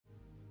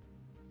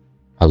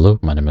Hello,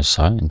 my name is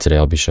Sai, and today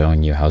I'll be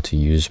showing you how to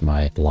use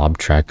my Blob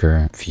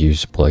Tracker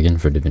Views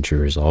plugin for DaVinci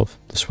Resolve.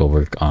 This will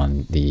work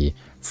on the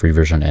free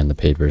version and the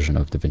paid version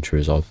of DaVinci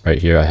Resolve. Right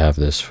here, I have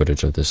this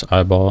footage of this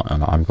eyeball,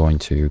 and I'm going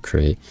to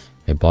create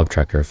a Blob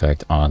Tracker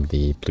effect on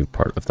the blue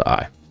part of the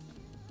eye.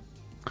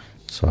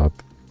 So I'll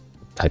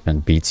type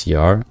in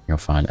BTR, you'll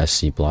find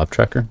SC Blob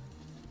Tracker.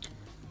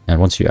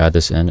 And once you add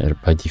this in,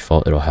 by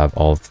default, it'll have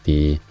all of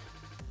the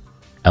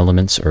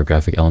elements or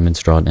graphic elements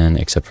drawn in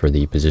except for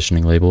the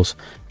positioning labels,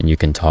 and you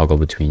can toggle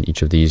between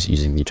each of these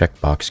using the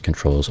checkbox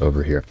controls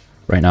over here.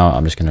 Right now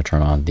I'm just going to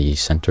turn on the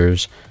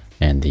centers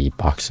and the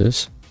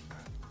boxes,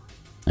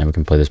 and we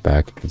can play this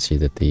back. You can see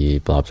that the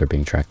blobs are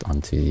being tracked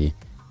onto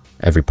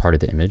every part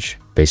of the image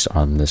based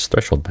on this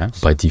threshold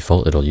mask. By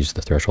default it'll use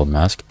the threshold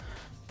mask,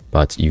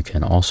 but you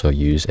can also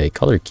use a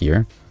color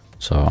keyer.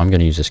 So I'm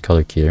going to use this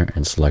color keyer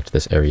and select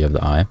this area of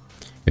the eye.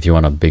 If you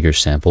want a bigger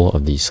sample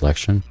of the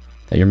selection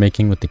that you're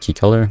making with the key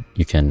color,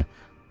 you can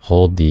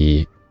hold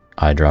the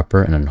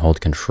eyedropper and then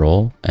hold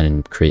control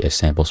and create a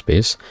sample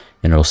space,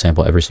 and it'll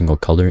sample every single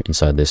color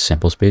inside this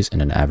sample space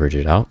and then average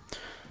it out,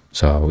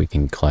 so we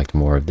can collect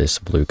more of this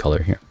blue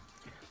color here.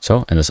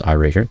 So in this eye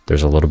right here,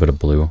 there's a little bit of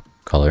blue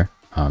color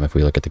if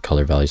we look at the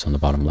color values on the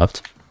bottom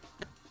left.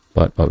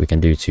 But what we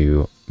can do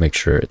to make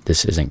sure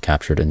this isn't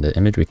captured in the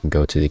image, we can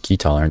go to the key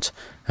tolerance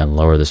and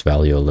lower this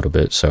value a little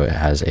bit so it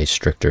has a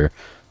stricter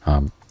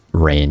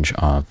range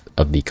of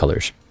the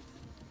colors.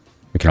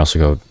 We can also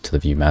go to the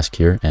view mask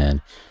here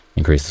and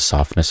increase the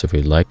softness if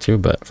we'd like to,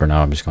 but for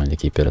now I'm just going to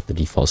keep it at the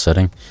default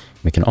setting.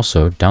 We can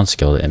also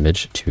downscale the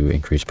image to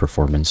increase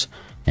performance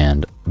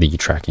and the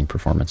tracking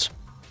performance.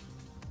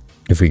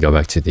 If we go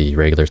back to the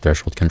regular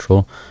threshold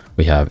control,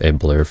 we have a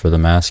blur for the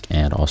mask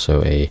and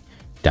also a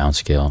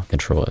downscale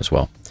control as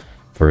well.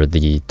 For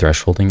the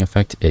thresholding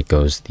effect, it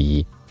goes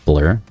the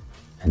blur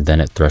and then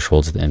it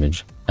thresholds the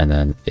image and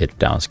then it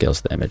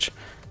downscales the image.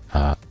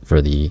 For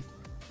the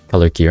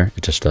color keyer,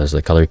 it just does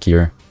the color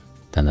keyer,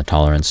 then the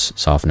tolerance,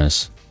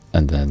 softness,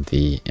 and then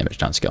the image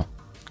downscale.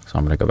 So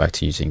I'm going to go back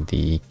to using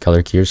the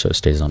color keyer so it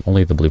stays on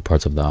only the blue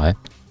parts of the eye.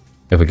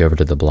 If we go over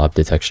to the blob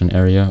detection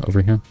area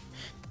over here,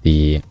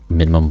 the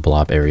minimum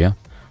blob area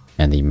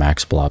and the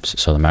max blobs.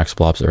 So the max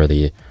blobs are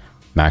the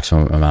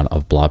maximum amount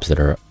of blobs that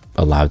are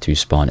allowed to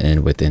spawn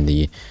in within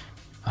the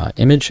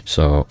image.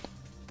 So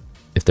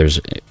if there's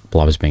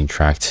blobs being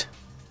tracked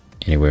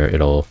anywhere,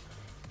 it'll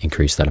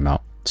increase that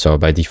amount. So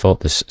by default,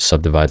 this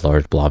subdivide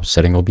large blob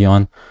setting will be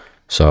on.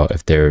 So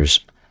if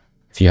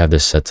you have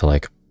this set to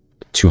like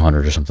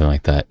 200 or something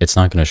like that, it's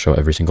not going to show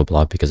every single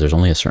blob because there's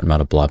only a certain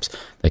amount of blobs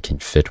that can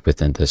fit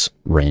within this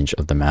range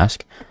of the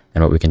mask.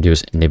 And what we can do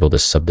is enable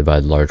this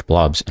subdivide large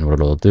blobs, and what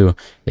it'll do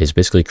is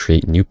basically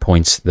create new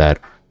points that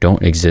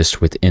don't exist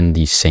within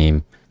the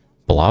same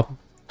blob,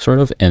 sort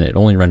of, and it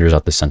only renders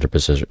out the center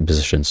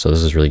position. So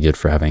this is really good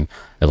for having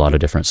a lot of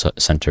different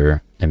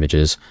center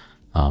images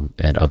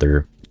and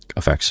other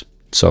effects.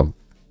 So I'm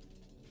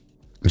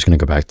just going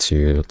to go back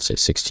to, let's say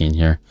 16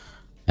 here,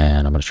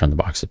 and I'm going to turn the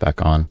boxes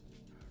back on.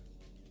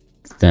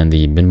 Then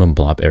the minimum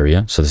blob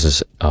area. So this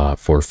is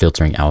for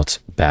filtering out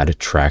bad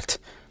tracked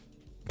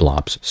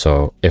blobs.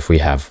 So if we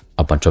have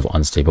a bunch of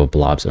unstable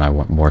blobs and I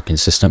want more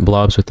consistent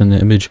blobs within the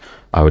image,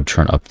 I would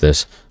turn up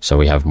this so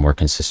we have more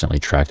consistently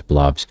tracked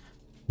blobs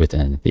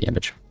within the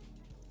image.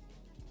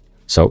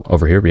 So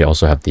over here, we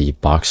also have the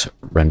box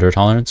render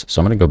tolerance.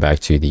 So I'm going to go back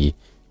to the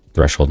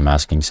threshold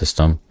masking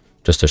system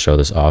just to show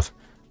this off,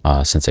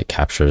 since it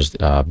captures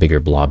bigger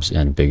blobs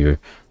and bigger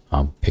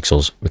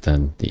pixels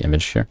within the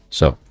image here.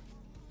 So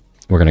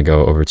we're going to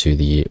go over to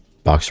the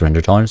box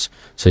render tolerance.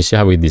 So you see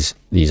how we these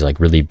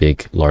like really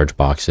big large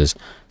boxes.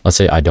 Let's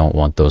say I don't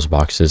want those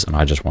boxes and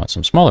I just want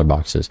some smaller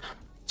boxes.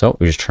 So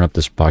we just turn up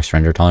this box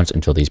render tolerance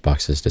until these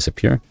boxes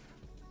disappear,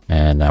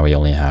 and now we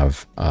only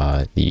have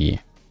the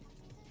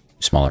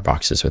smaller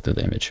boxes within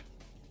the image.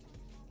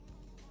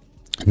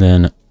 And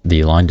then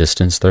the line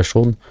distance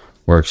threshold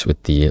works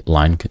with the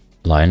line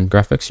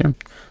graphics here.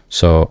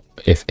 So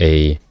if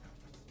a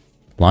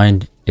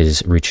line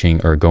is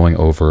reaching or going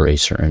over a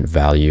certain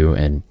value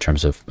in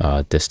terms of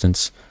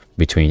distance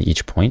between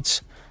each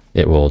points,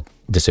 it will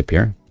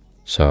disappear.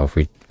 So if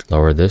we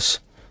lower this,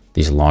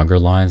 these longer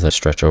lines that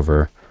stretch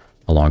over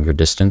a longer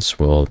distance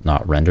will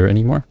not render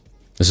anymore.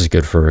 This is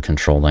good for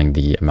controlling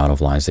the amount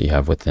of lines that you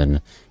have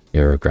within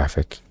your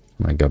graphic.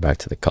 I'm going to go back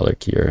to the color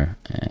keyer,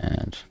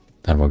 and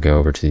then we'll go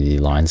over to the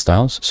line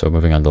styles. So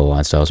moving on to the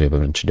line styles, we have a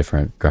bunch of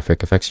different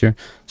graphic effects here.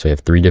 So we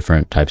have 3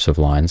 different types of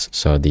lines.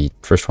 So the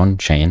first one,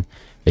 chain,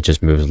 it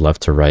just moves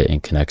left to right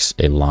and connects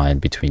a line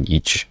between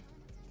each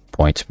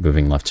point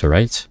moving left to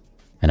right.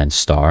 And then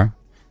star,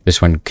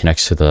 this one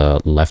connects to the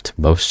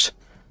leftmost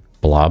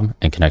blob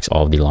and connects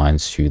all of the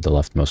lines to the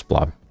leftmost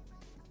blob,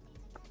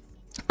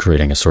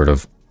 creating a sort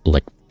of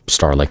like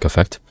star-like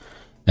effect.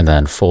 And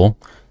then full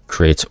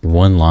creates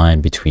one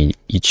line between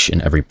each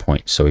and every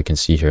point. So we can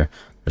see here,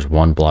 there's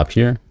one blob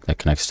here that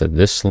connects to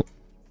this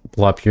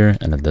blob here,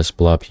 and then this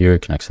blob here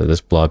connects to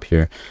this blob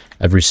here.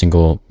 Every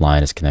single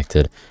line is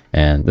connected,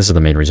 and this is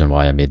the main reason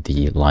why I made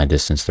the line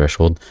distance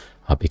threshold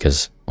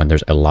because when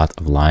there's a lot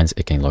of lines,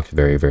 it can look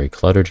very, very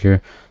cluttered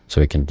here.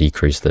 So we can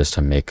decrease this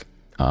to make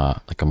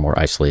like a more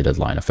isolated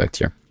line effect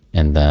here.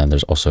 And then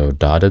there's also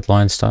dotted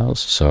line styles.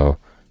 So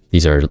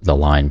these are the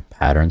line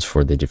patterns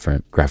for the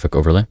different graphic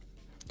overlay.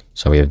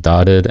 So we have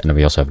dotted, and then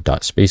we also have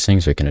dot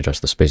spacing. So we can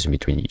adjust the spacing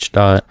between each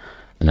dot.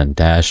 And then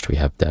dashed, we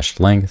have dashed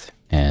length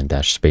and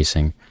dash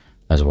spacing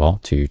as well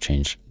to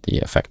change the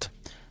effect.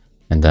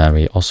 And then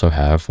we also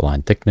have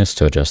line thickness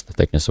to adjust the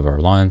thickness of our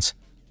lines.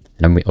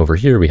 And then over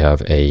here, we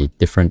have a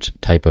different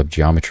type of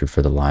geometry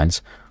for the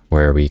lines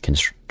where we can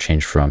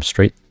change from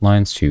straight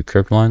lines to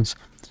curved lines.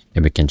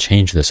 And we can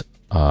change this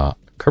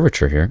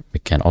curvature here. We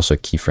can also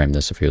keyframe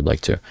this if you would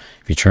like to.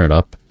 If you turn it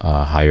up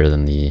higher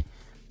than the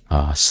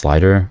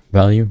slider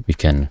value, we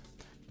can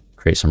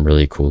create some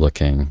really cool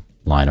looking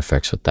line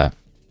effects with that.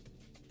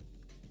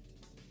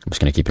 I'm just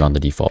going to keep it on the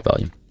default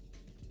value.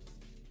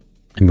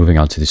 And moving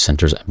on to the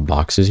centers and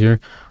boxes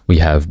here, we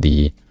have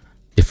the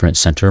different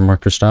center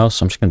marker styles.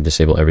 So I'm just going to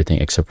disable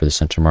everything except for the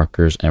center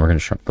markers, and we're going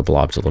to shrink the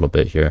blobs a little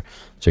bit here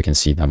so you can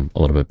see them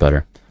a little bit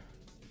better.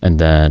 And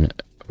then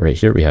right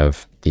here we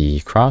have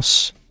the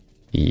cross,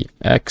 the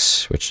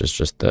X, which is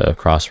just the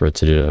cross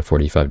rotated at a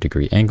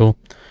 45-degree angle.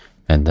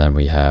 And then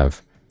we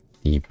have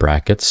the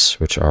brackets,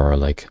 which are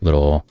like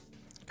little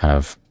kind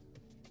of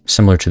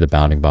similar to the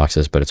bounding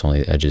boxes, but it's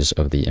only the edges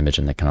of the image,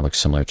 and they kind of look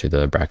similar to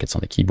the brackets on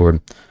the keyboard.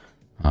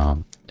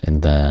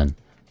 And then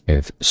we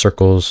have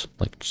circles,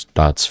 like just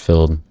dots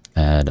filled,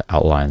 and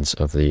outlines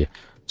of the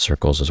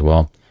circles as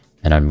well.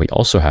 And then we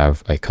also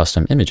have a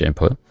custom image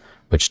input,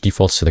 which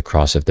defaults to the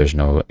cross if there's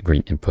no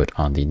green input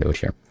on the node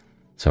here.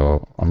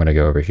 So I'm going to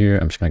go over here.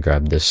 I'm just going to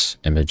grab this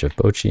image of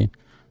Bochi,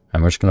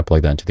 and we're just going to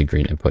plug that into the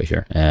green input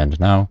here. And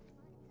now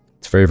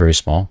it's very, very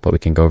small, but we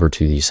can go over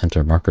to the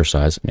center marker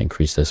size and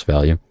increase this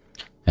value.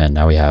 And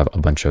now we have a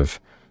bunch of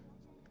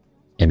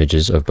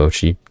images of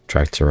Bochi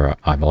tracked to our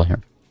eyeball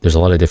here. There's a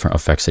lot of different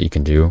effects that you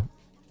can do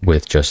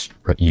with just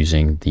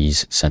using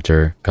these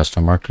center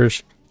custom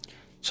markers.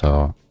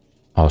 So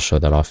I'll show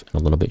that off in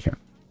a little bit here.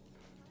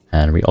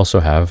 And we also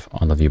have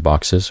on the view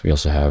boxes, we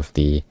also have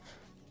the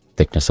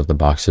thickness of the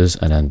boxes,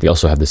 and then we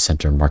also have the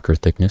center marker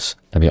thickness.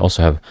 And we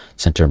also have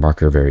center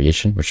marker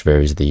variation, which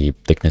varies the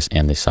thickness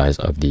and the size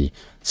of the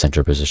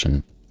center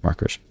position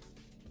markers.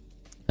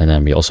 And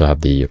then we also have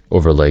the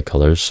overlay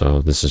colors.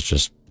 So this is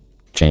just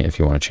if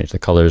you want to change the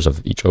colors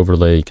of each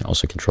overlay, you can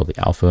also control the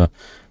alpha.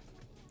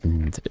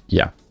 And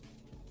yeah,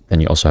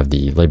 then you also have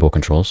the label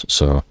controls.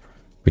 So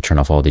we turn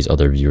off all these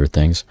other viewer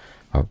things.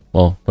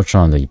 Well, we'll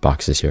turn on the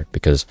boxes here,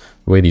 because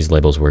the way these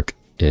labels work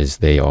is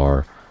they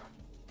are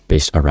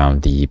based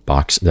around the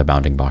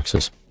bounding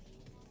boxes.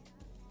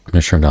 I'm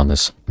going to turn down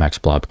this max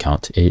blob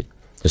count to 8,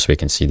 just so we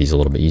can see these a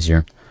little bit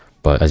easier.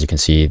 But as you can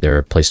see,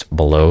 they're placed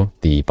below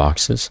the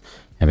boxes,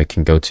 and we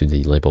can go to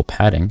the label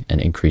padding and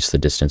increase the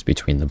distance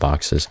between the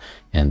boxes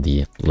and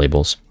the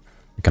labels.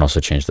 We can also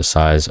change the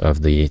size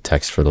of the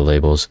text for the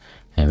labels,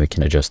 and we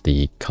can adjust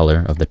the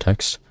color of the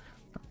text.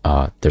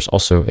 There's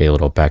also a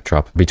little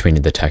backdrop between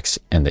the text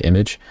and the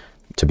image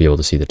to be able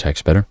to see the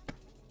text better.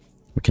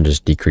 We can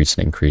just decrease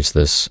and increase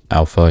this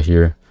alpha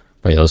here.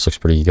 But yeah, this looks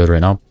pretty good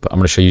right now. But I'm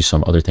going to show you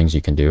some other things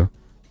you can do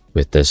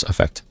with this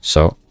effect.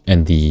 So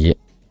in the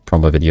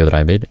promo video that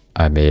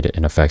I made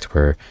an effect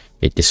where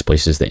it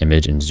displaces the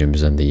image and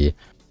zooms in the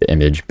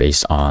image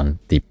based on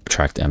the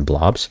tracked and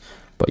blobs.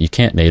 But you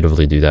can't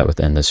natively do that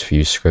within this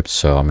Fuse script.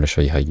 So I'm going to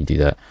show you how you do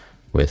that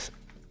with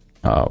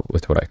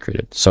what I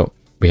created. So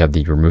we have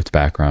the removed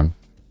background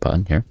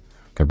button here.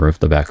 We're going to remove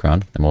the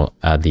background, and we'll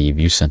add the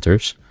view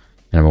centers.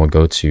 And then we'll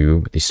go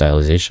to the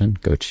stylization,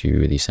 go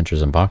to the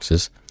centers and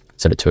boxes,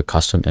 set it to a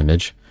custom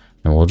image,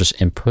 and we'll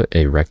just input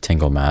a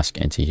rectangle mask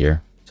into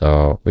here.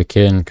 So we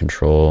can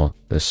control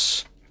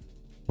this.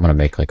 I'm going to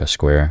make like a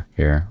square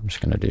here. I'm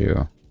just going to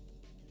do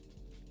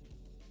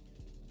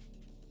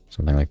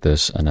something like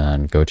this, and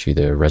then go to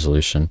the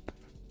resolution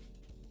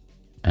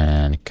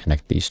and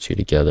connect these two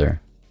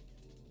together.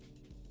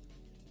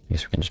 I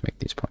guess we can just make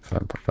these 0.5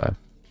 and 0.5.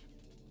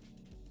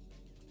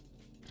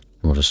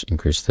 We'll just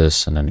increase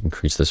this and then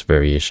increase this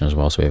variation as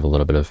well. So we have a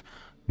little bit of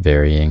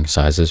varying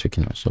sizes. We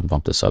can also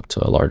bump this up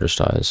to a larger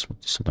size,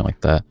 something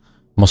like that.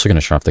 I'm also going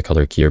to turn off the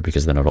color key here,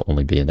 because then it'll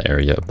only be in the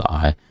area of the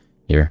eye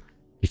here.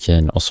 You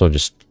can also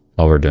just,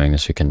 while we're doing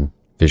this, we can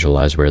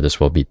visualize where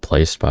this will be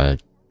placed by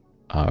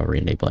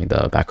re-enabling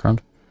the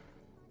background.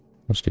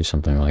 Let's do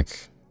something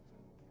like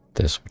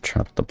this. We'll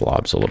turn up the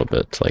blobs a little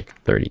bit to like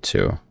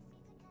 32.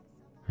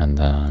 And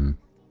then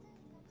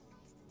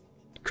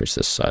increase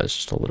this size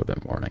just a little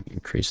bit more, and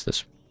increase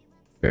this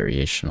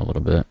variation a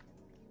little bit.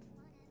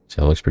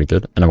 So that looks pretty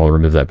good. And then we'll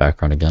remove that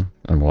background again,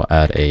 and we'll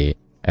add a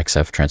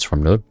XF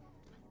transform node.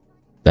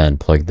 Then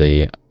plug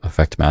the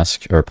effect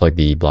mask, or plug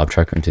the blob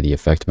tracker into the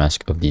effect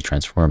mask of the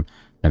transform.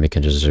 And we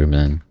can just zoom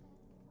in,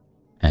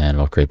 and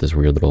it'll create this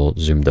weird little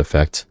zoomed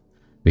effect.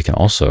 We can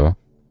also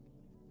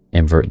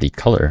invert the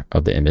color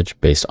of the image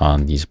based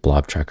on these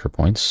blob tracker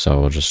points. So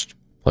we'll just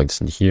plug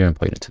this into here and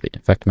plug it into the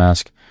effect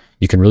mask.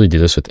 You can really do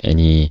this with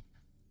any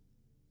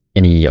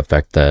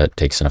effect that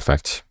takes an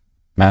effect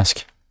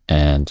mask,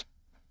 and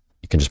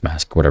you can just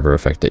mask whatever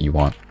effect that you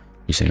want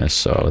using this.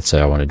 So let's say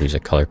I want to use a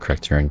color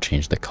corrector and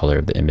change the color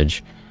of the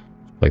image,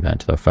 plug that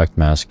into the effect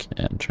mask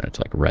and turn it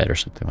to like red or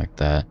something like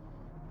that.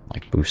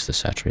 Like boost the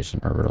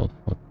saturation or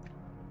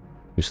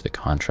boost the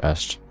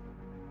contrast.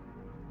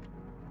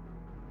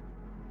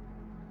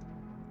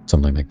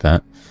 Something like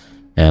that.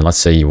 And let's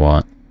say you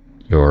want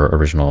your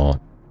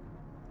original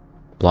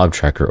blob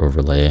tracker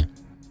overlay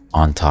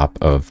on top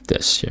of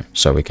this here.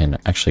 So we can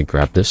actually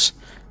grab this,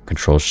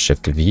 Control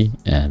Shift V,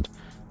 and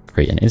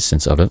create an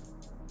instance of it.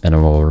 And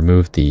then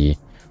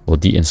we'll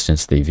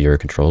de-instance the viewer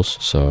controls.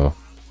 So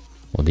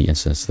we'll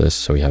de-instance this.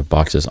 So we have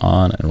boxes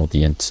on, and we'll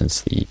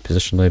de-instance the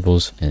position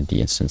labels and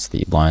de-instance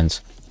the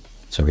lines.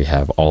 So we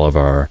have all of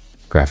our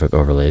graphic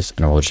overlays,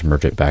 and we'll just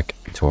merge it back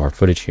into our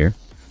footage here.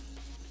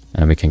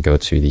 And we can go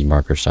to the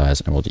marker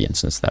size and we'll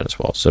de-instance that as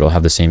well. So it'll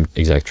have the same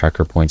exact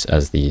tracker points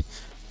as the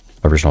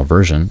original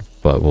version,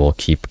 but we'll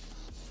keep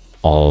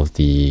all of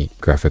the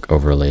graphic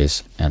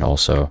overlays and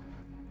also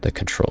the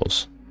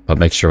controls. But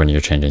make sure when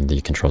you're changing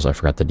the controls, I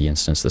forgot to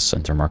de-instance the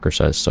center marker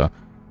size, so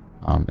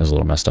it was a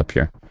little messed up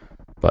here.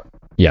 But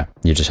yeah,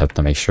 you just have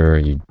to make sure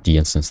you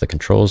de-instance the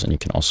controls, and you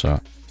can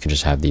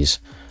just have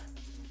these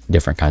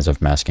different kinds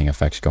of masking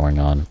effects going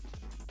on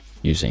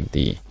using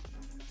the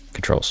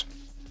controls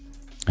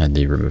and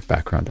the remove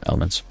background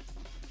elements.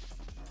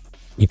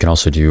 You can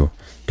also do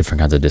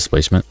different kinds of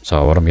displacement.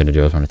 So what I'm going to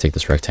do is I'm going to take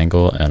this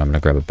rectangle and I'm going to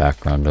grab a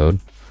background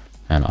node,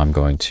 and I'm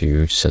going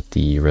to set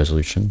the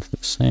resolution to the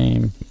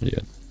same,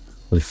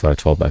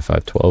 512 by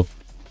 512,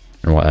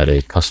 and we'll add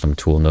a custom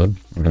tool node.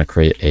 I'm going to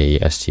create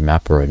a ST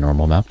map or a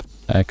normal map,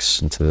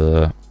 X into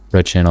the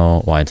red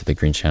channel, Y into the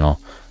green channel,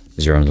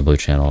 0 into the blue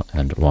channel,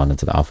 and 1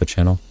 into the alpha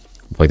channel.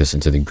 Plug this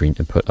into the green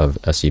input of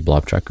SE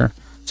Blob Tracker.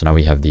 So now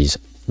we have these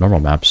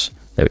normal maps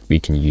that we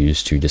can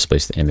use to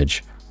displace the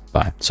image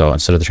by. So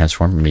instead of the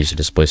transform, I'm going to use a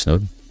displace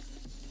node.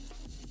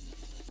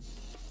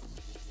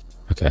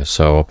 Okay,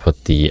 so I'll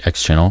put the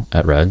X channel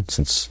at red,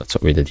 since that's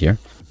what we did here.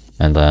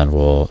 And then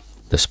we'll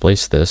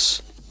displace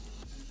this.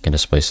 You can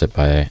displace it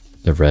by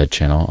the red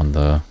channel on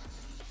the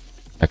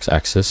X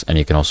axis. And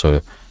you can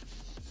also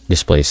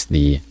displace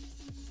the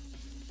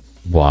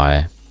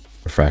Y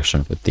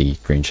refraction with the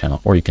green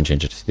channel, or you can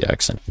change it to the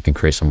X and you can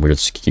create some weird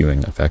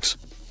skewing effects.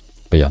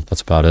 But yeah,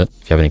 that's about it.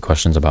 If you have any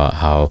questions about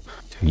how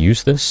to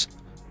use this,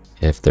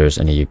 if there's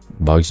any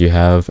bugs you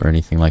have or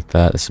anything like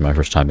that, this is my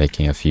first time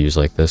making a fuse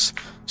like this.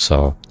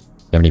 So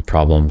if you have any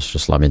problems,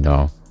 just let me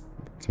know.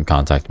 You can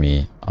contact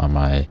me on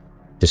my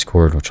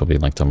Discord, which will be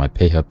linked on my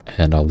PayHub,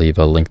 and I'll leave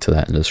a link to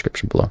that in the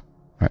description below. All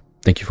right,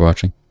 thank you for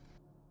watching.